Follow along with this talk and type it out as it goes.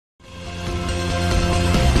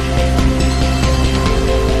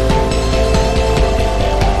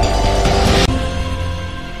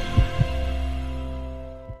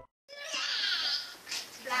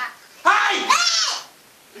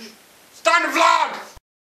vlog!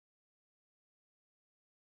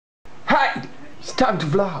 Hey! It's time to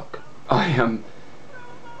vlog. I am...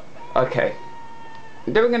 Okay.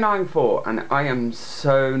 I'm doing a 9-4 and I am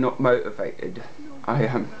so not motivated. I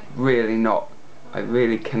am really not. I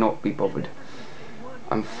really cannot be bothered.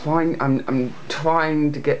 I'm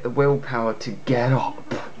trying to get the willpower to get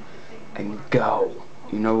up and go.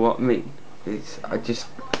 You know what I mean? I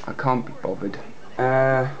can't be bothered.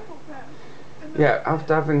 Yeah,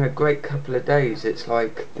 after having a great couple of days, it's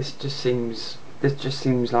like this just seems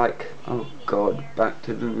like, oh God, back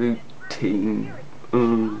to the routine.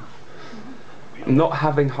 I'm not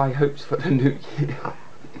having high hopes for the new year,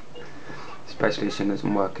 especially as soon as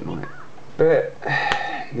I'm working on it. But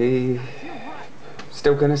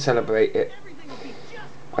still gonna celebrate it.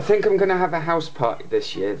 I think I'm gonna have a house party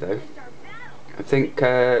this year, though. I think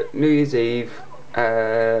New Year's Eve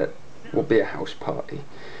will be a house party,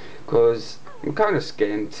 because I'm kind of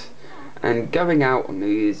skint, and going out on New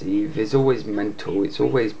Year's Eve is always mental. It's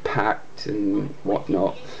always packed and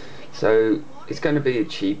whatnot. So it's going to be a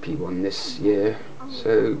cheapy one this year.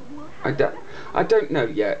 So I don't know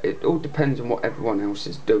yet. It all depends on what everyone else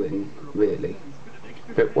is doing, really.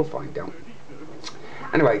 But we'll find out.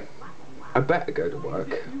 Anyway, I better go to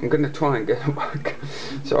work. I'm going to try and go to work.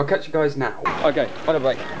 So I'll catch you guys now. Okay, on a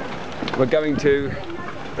break. We're going to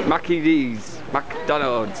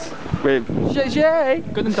McDonald's with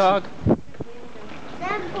JJ. Guten Tag.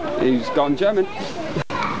 He's gone German.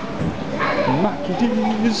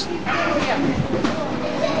 Macky's.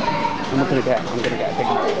 I'm gonna get a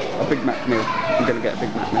Big Mac meal. I'm gonna get a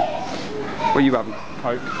Big Mac meal. What are you having?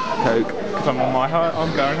 Coke. Coke. Because I'm on my home.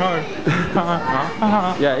 I'm going home.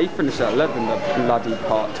 Yeah, he finished at 11, the bloody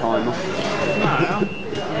part-timer.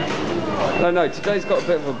 No, today's got a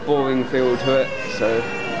bit of a boring feel to it, so...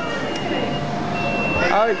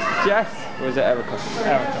 Oh, it's Jess. Or is it Erica?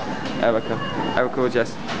 Erica or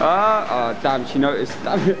Jess? Oh, damn, she noticed.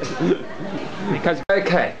 Damn it. Because,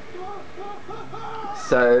 okay.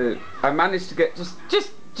 So, I managed to get just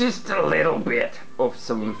a little bit of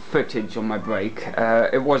some footage on my break.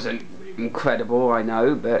 It wasn't incredible, I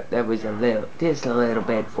know, but there was just a little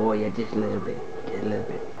bit for you, just a little bit.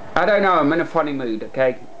 I don't know, I'm in a funny mood,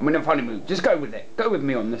 okay? I'm in a funny mood. Just go with it. Go with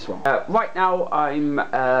me on this one. Right now, I'm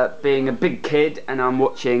being a big kid and I'm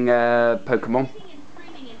watching Pokemon.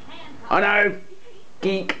 I know.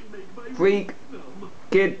 Geek. Freak.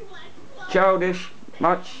 Kid. Childish.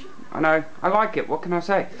 Much. I know. I like it. What can I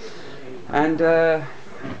say? And as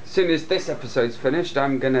soon as this episode's finished,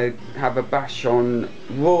 I'm going to have a bash on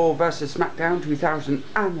Raw vs SmackDown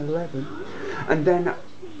 2011. And then...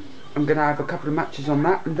 I'm going to have a couple of matches on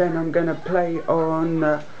that, and then I'm going to play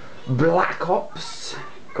on Black Ops,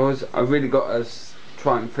 because I really got to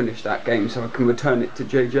try and finish that game so I can return it to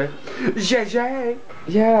JJ. JJ!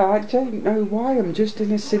 Yeah, I don't know why, I'm just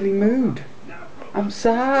in a silly mood. I'm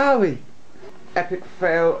sorry. Epic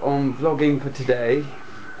fail on vlogging for today.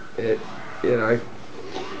 You know,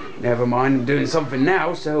 never mind, I'm doing something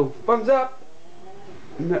now, so thumbs up.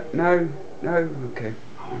 No, okay.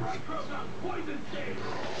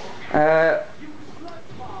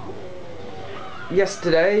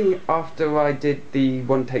 Yesterday, after I did the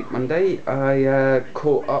One Take Monday, I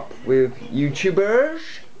caught up with YouTubers,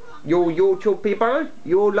 your YouTube people,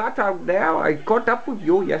 you lot out there. I caught up with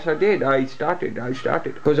you. Yes, I did. I started.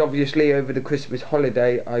 Because obviously over the Christmas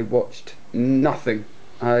holiday, I watched nothing.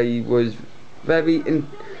 I was very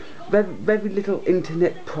little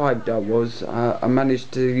internet deprived. I was. I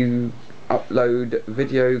managed to upload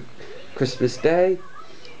video Christmas Day.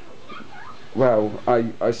 Well,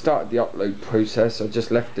 I started the upload process. I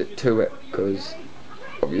just left it to it because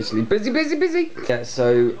obviously busy. Yeah,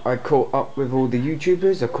 so I caught up with all the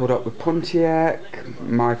YouTubers. I caught up with Pontiac,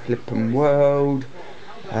 My Flippin' World,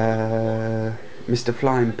 Mr.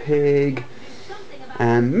 Flying Pig,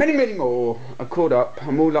 and many more. I caught up.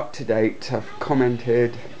 I'm all up to date. I've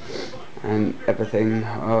commented and everything.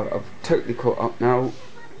 I've totally caught up now.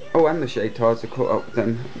 Oh, and the Shaytars, I caught up with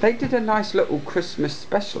them. They did a nice little Christmas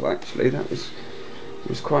special, actually. It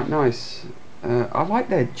was quite nice. I like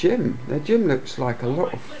their gym. Their gym looks like a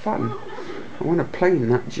lot of fun. I want to play in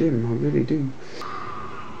that gym, I really do.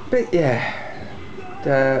 But yeah,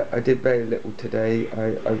 I did very little today.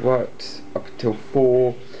 I worked up until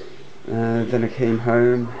 4. Then I came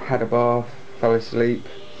home, had a bath, fell asleep.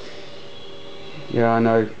 Yeah, I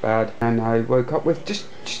know, bad. And I woke up with just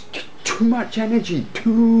too much energy,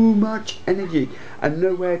 and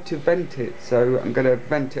nowhere to vent it, so I'm going to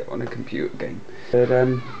vent it on a computer game. But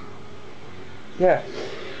yeah,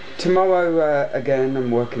 tomorrow again I'm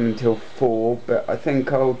working until 4, but I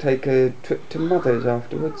think I'll take a trip to Mother's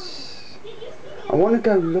afterwards. I want to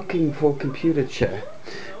go looking for a computer chair,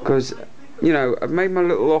 because, you know, I've made my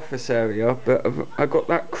little office area, but I've got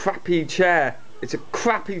that crappy chair. It's a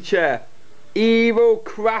crappy chair. Evil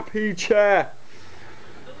crappy chair.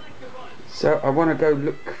 So I want to go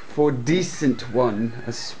look for a decent one,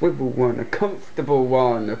 a swivel one, a comfortable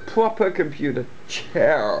one, a proper computer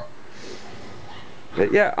chair.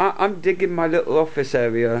 But yeah, I'm digging my little office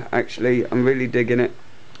area, actually. I'm really digging it.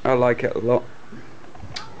 I like it a lot.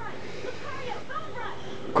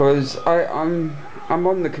 Because I'm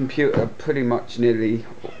on the computer pretty much nearly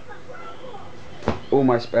all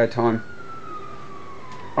my spare time.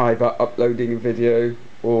 Either uploading a video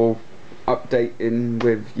or updating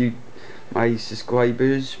with you, my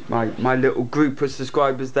subscribers, my little group of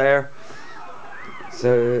subscribers there.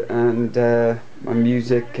 So, and my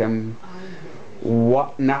music and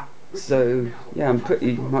whatnot. So yeah, I'm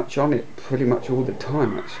pretty much on it pretty much all the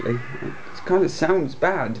time, actually. It kind of sounds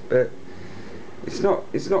bad, but it's not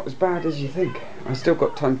as bad as you think. I still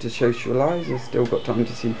got time to socialise, I still got time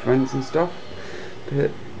to see friends and stuff, but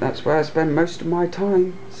that's where I spend most of my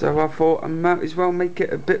time. So I thought I might as well make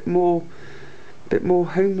it a bit more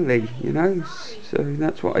homely, you know. So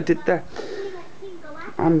that's what I did there.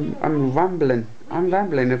 I'm rambling.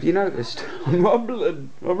 Have you noticed? I'm rambling.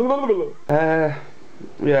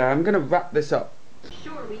 Yeah, I'm gonna wrap this up.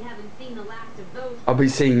 I'll be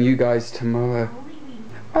seeing you guys tomorrow.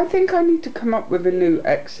 I think I need to come up with a new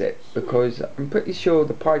exit, because I'm pretty sure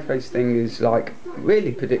the pie face thing is like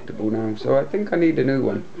really predictable now, so I think I need a new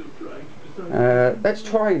one. Let's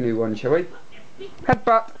try a new one, shall we?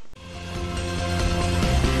 Headbutt.